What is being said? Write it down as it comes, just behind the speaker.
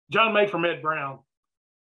John May from Ed Brown.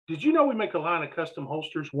 Did you know we make a line of custom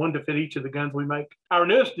holsters, one to fit each of the guns we make? Our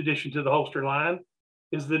newest addition to the holster line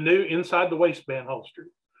is the new inside the waistband holster.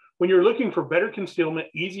 When you're looking for better concealment,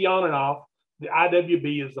 easy on and off, the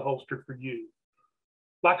IWB is the holster for you.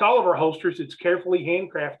 Like all of our holsters, it's carefully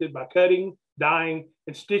handcrafted by cutting, dyeing,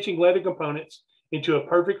 and stitching leather components into a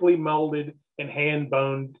perfectly molded and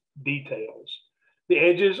hand-boned details. The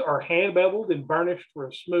edges are hand beveled and burnished for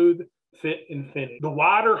a smooth fit and finish. The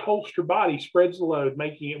wider holster body spreads the load,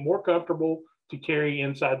 making it more comfortable to carry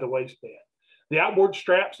inside the waistband. The outboard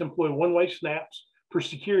straps employ one-way snaps for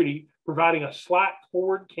security, providing a slight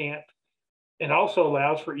forward cant, and also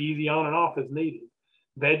allows for easy on and off as needed.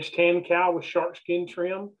 Veg tan cow with shark skin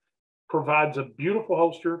trim provides a beautiful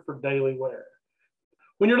holster for daily wear.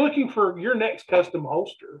 When you're looking for your next custom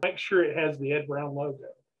holster, make sure it has the Ed Brown logo.